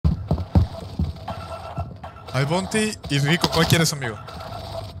Hay Bounty y Rico. ¿Cuál quieres, amigo?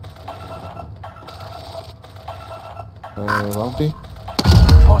 Bounty.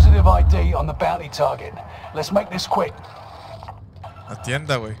 Positive ID on the bounty target. Let's make this quick. La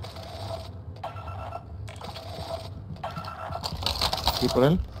tienda, güey. ¿Y por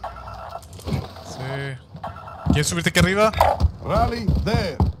él? Sí. ¿Quieres subirte aquí arriba? Rally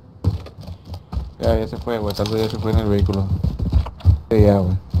there. Ya se fue, güey. Tal vez ya se fue en el vehículo. Sí, ya,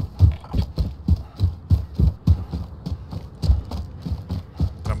 güey.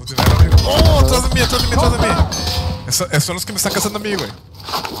 Traemos dinero, amigo. ¡Oh! ¡Atrás de mí, atrás de mí, atrás de mí! Esos son los que me están cazando a mí, güey.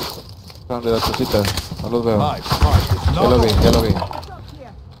 Son de las cositas. No los veo. Right, right. Ya lo vi, ya lo vi.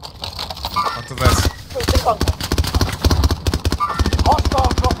 ¿Cuántos ves? Hostile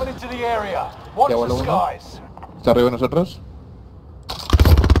dropping into the area. Watch Ya the voló uno. skies. ¿Está arriba de nosotros?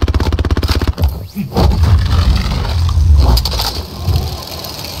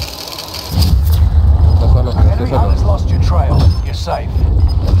 Está solo, amigo. Enemy Está hunters solo. lost your trail. You're safe.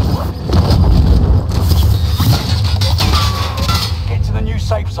 Get to the new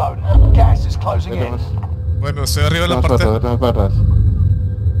safe zone. Gas is closing Vete in. más. Bueno, estoy arriba de la Vete más para parte. atrás, vete más para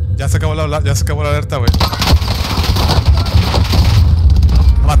atrás. Ya se acabó la alerta, güey.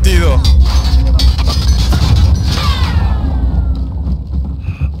 Batido.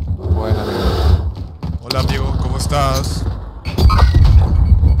 Buena, amigo. Hola, amigo. ¿Cómo estás?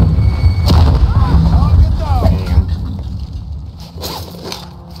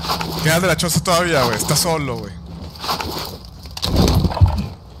 Queda de la choza todavía, güey. Está solo, güey.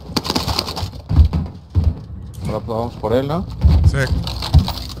 Ahora pues vamos por él, ¿no? Sí.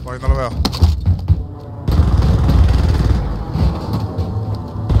 Hoy no lo veo.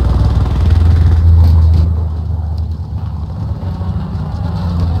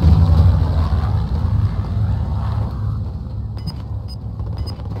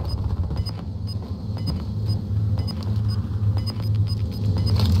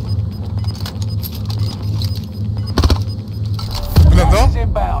 Gas is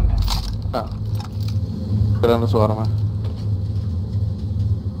inbound. Ah. Esperando su arma.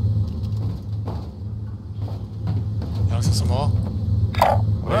 Ya se asomó.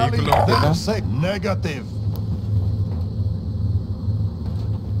 Rally Vehículo. there. Say negative.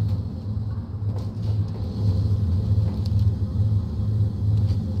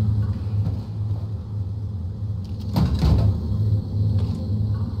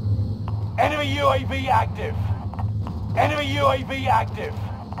 Enemy UAV active. Enemy UAV active.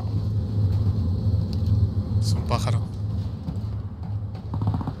 Es un pájaro.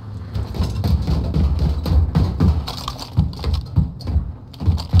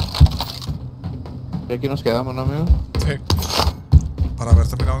 Y aquí nos quedamos, ¿no, amigo? Sí. Para ver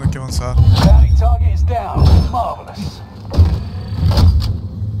también a dónde hay que avanzar. Bounty target is down. Marvelous.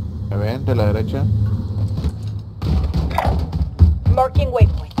 Me ven de la derecha. Marking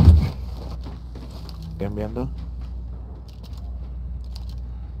waypoint. Bien viendo.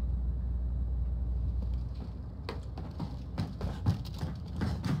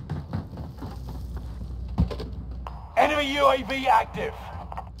 Enemy UAV active.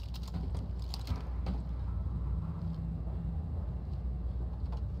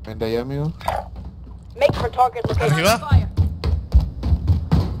 Ven de allá, amigo. Make for target location. ¿Arriba?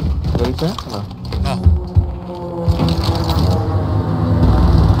 ¿Lo viste? No. No.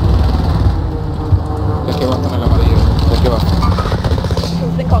 De aquí abajo en el amarillo. De aquí abajo.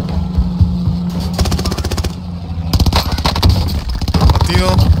 Choose the contact. Batido.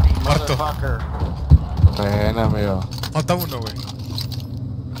 Muerto. Buena, amigo. Falta uno, güey.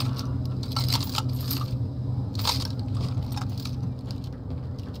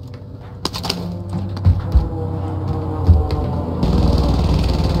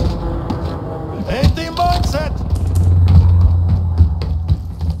 Team mindset.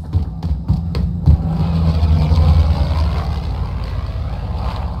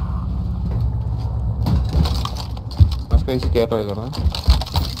 Más que dice que ya traes, ¿verdad?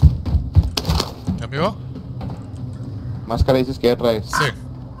 ¿Mi amigo? Máscara dices que ya traes. Sí.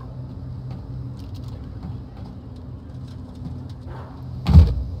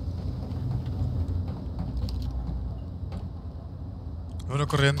 Uno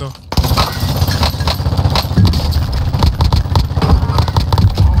corriendo.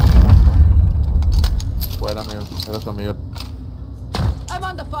 Bueno, amigo. Era su amigo. I'm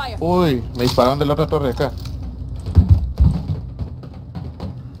on the fire. Uy, me dispararon de la otra torre acá.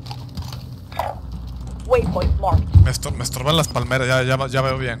 Waypoint marked. Me estorban las palmeras. Ya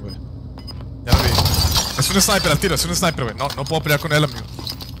veo bien, güey. Ya lo vi. Es un sniper al tiro, es un sniper, güey. No puedo pelear con él, amigo.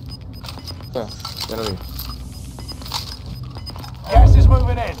 Ya lo vi. Gas is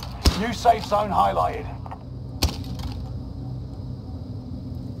moving in. New safe zone highlighted.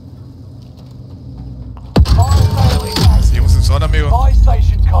 en zona, amigo. Buy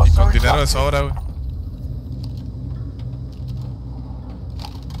station Y costs con are dinero de reduced. sobra, güey.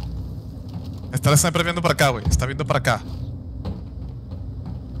 Está el sniper viendo para acá, güey. Está viendo para acá.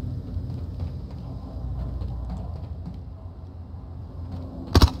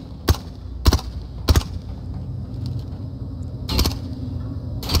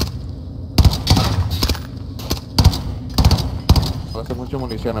 No hace mucha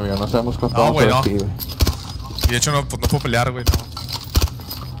munición, amigo. No sabemos cuánto No, vamos güey, a no. vestir, güey. Y de hecho no, pues no puedo pelear, güey.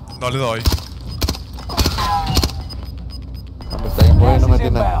 No. No le doy. Cuando está bien, güey, Gas no me is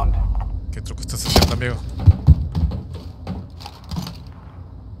tiene nada. inbound. ¿Qué truco estás haciendo, amigo?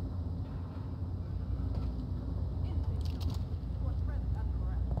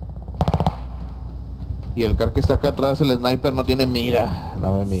 Y el car que está acá atrás, el sniper, no tiene mira.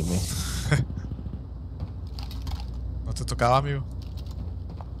 No me mime. No te tocaba, amigo.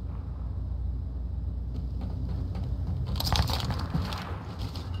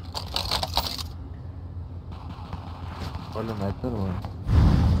 ¿Cuál sniper, güey?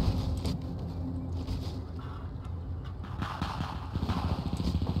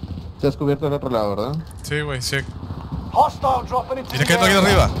 Se ha descubierto del otro lado, ¿verdad? Sí, güey, sí. Hostile dropping into Mira the que hay alguien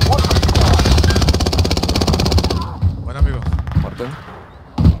area. arriba. Watch the Bueno, amigo. Muerte.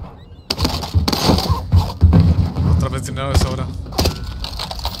 Otra vez dinero de sobra.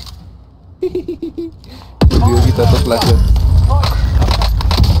 Olvidé quitar tus flashas.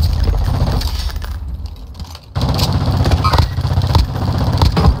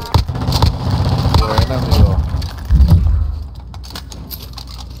 Buena, amigo.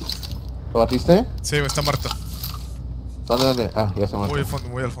 ¿Lo batiste? Sí, güey, está muerto. ¿Dónde? Ah, ya se muerto.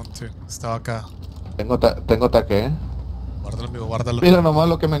 Muy al fondo, sí. Estaba acá. Tengo ataque, Guárdalo, amigo, guárdalo. Mira nomás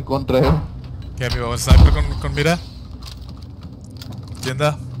lo que me encontré. ¿Qué, amigo? ¿Sniper con mira?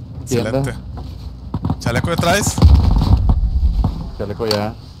 Tienda. Tienda. Excelente. ¿Chaleco de traes? Chaleco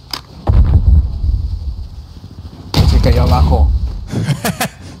ya. Se cayó abajo.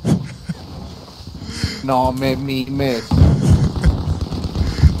 No me mimes.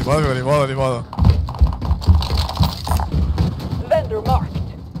 Ni modo, amigo, ni modo, ni modo. Vendor marked.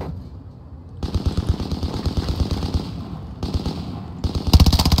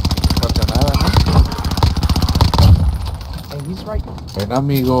 No pasa nada, ¿no? Ven,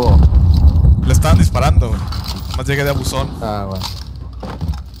 amigo. Le estaban disparando, güey. Más llegué de abusón. Ah, bueno.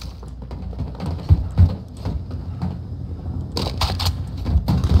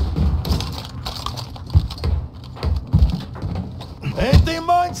 A-team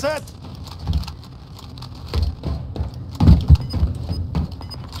mindset.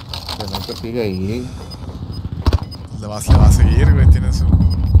 El sniper sigue ahí. Le va a seguir, güey. Tiene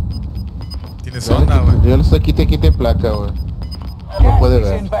zona, güey. Yo le estoy quite placa, güey. No puede gas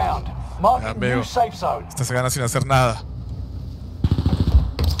is ver. inbound. Marking Amigo. new safe zone. Esta se gana sin hacer nada.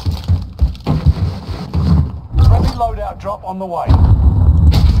 Friendly loadout drop on the way.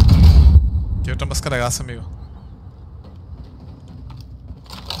 Quiero otra máscara de gas, amigo.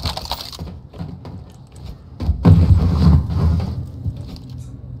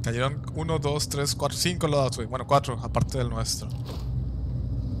 Cayeron 1, 2, 3, 4, 5 loadouts, güey. Bueno, 4, aparte del nuestro.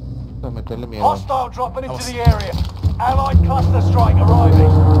 A meterle miedo. Hostile dropping into Vamos. the area. Allied cluster strike arriving.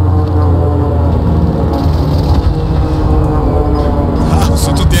 Ah,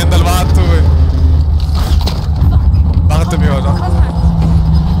 usó tu tienda el vato, güey. Bájate, amigo, ¿no?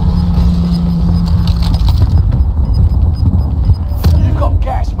 You've got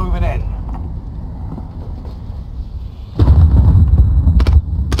gas moving in.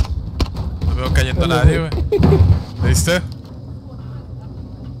 No veo cayendo a nadie, güey. ¿Le viste?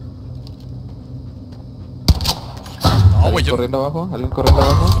 No, güey, yo ¿Corriendo abajo? ¿Alguien corriendo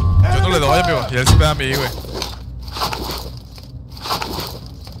abajo? no le doy, amigo. Y él se me da a mí, güey.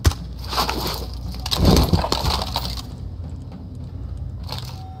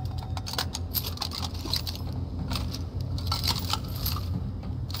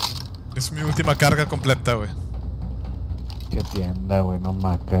 Es mi última carga completa, güey. Qué tienda, güey, no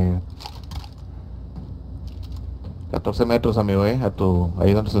maca. 14 metros, amigo,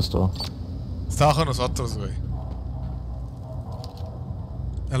 ahí donde estás tú. Está bajo nosotros, güey.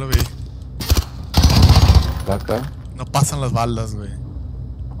 Ya lo vi. Acá. No pasan las balas, güey.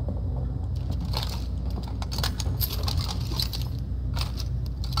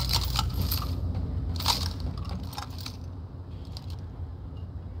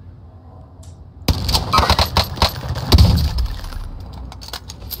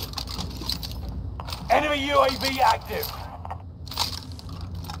 Enemy UAV active.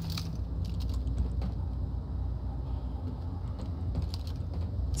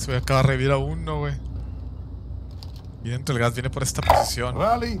 Se voy a acabar de revivir a uno, güey. Viene entre el gas, viene por esta posición.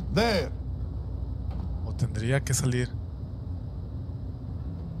 Rally there. O tendría que salir.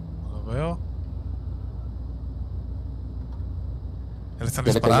 No lo veo. Ya le están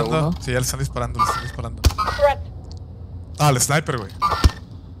 ¿Ya le cayó disparando. uno? Sí, ya le están disparando, le están disparando. Threat. Ah, el sniper, güey.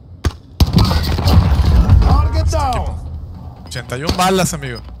 Target down. 81 balas,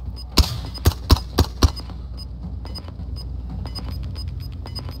 amigo.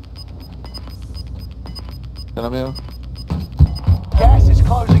 ¿Te lo miedo? Gas is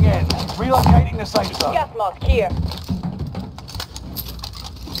closing in. Relocating the safe zone. Gas mask here.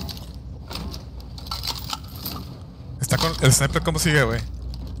 Está con el sniper, ¿cómo sigue, güey?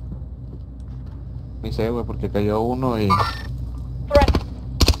 Ni sé, güey, porque cayó uno y... Threat.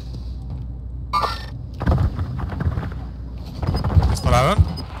 ¿Dispararon?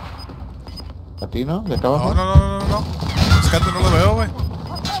 ¿A ti, no? ¿De acá No, abajo? no. Buscando, no lo veo, güey.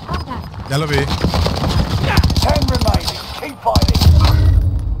 Ya lo vi. 10 remaining. Keep fighting.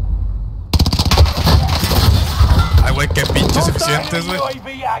 Ay, güey, qué pinches eficientes, güey.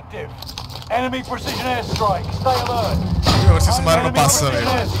 UAV active. Enemy precision airstrike. Stay alert. A ver si su madre no Enemy pasa,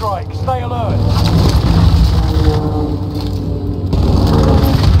 precision güey. airstrike. Stay alert.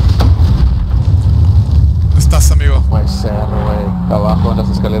 ¿Dónde estás, amigo? Puede ser, güey. Abajo en las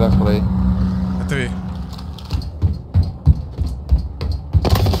escaleras por ahí. Ya te vi.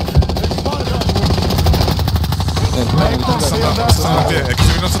 Están en pie. Hay que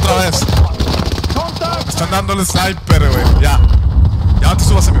subirnos otra vez. Están dando el sniper, güey. Ya. Ya no te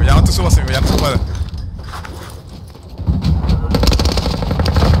subas, amigo. Ya no te subas, amigo. Ya no se puede.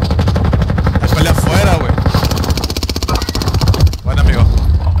 Hay pelea afuera, güey. Bueno, amigo.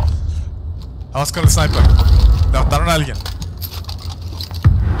 Vamos con el sniper. Levantaron a alguien.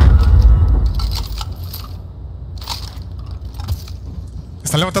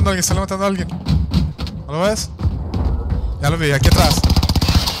 Están levantando a alguien, están levantando a alguien. ¿No lo ves? Ya lo vi, aquí atrás.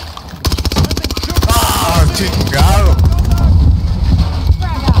 ¡Ah, chingado!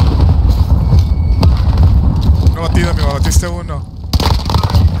 Uno batido, amigo, batiste uno.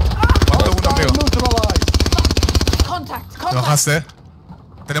 Mato uno, amigo. ¿Te bajaste?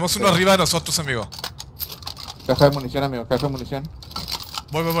 Tenemos uno arriba de nosotros, amigo. Caja de munición, amigo. Caja de munición.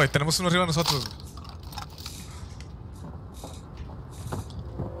 Voy. Tenemos uno arriba de nosotros.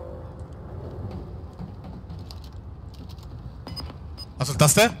 ¿La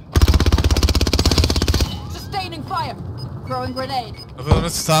soltaste? Sustaining fire. Throwing grenade. No veo dónde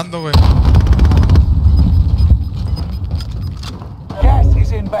se está dando, güey. Gas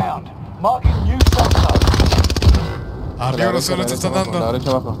is inbound. Marking new safe zone. Arriba no sé dónde te están La dando.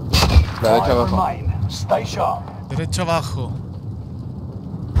 derecha abajo. La derecha 5 abajo. remain. Stay sharp. Derecha abajo.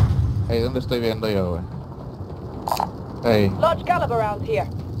 Ahí donde estoy viendo yo, güey. Ahí. Large caliber rounds here.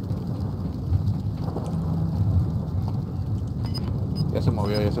 Ya se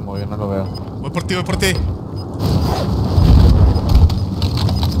movió, no lo veo. Voy por ti, voy por ti.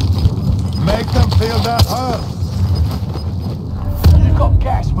 Make them feel that hurt. You've got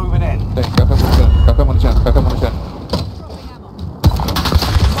gas moving in. Sí, caja de munición, caja de munición, caja de munición.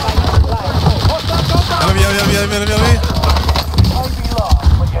 Ya lo vi. Maybe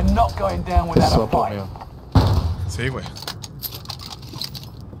last, but you're not going down Qué without a sopo, fight. amigo. Sí, güey.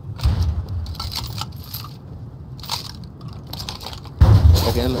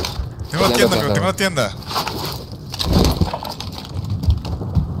 Ya tiene la... Tengo la tienda, amigo, tengo la tienda.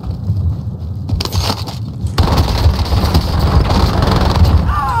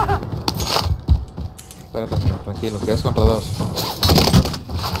 Espérate, amigo, tranquilo, que es contra dos.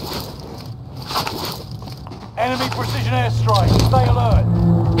 Enemy precision airstrike. Stay alert.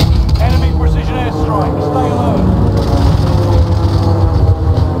 Enemy precision airstrike. Stay alert.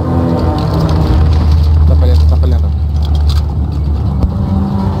 Están peleando.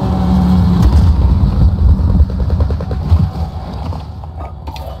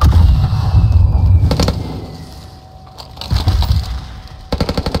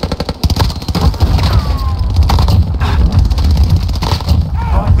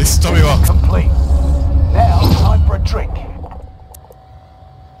 Listo, amigo. Complete. Now, time for a drink.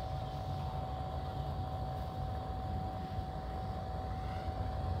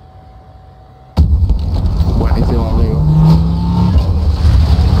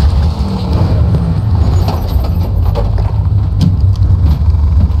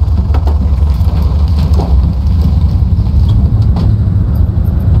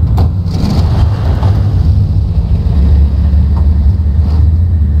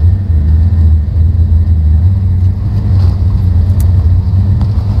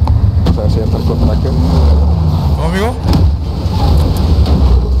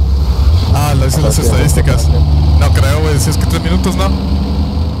 estadísticas. No creo, güey. Si es que 3 minutos, ¿no?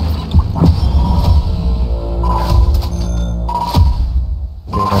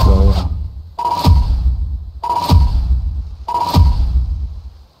 Sí, no, todavía no.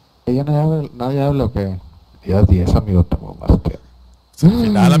 ¿Ella nadie habla o qué? Ya 10 amigos, tengo más que... Al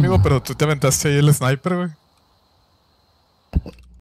final, amigo, pero tú te aventaste ahí el sniper, güey.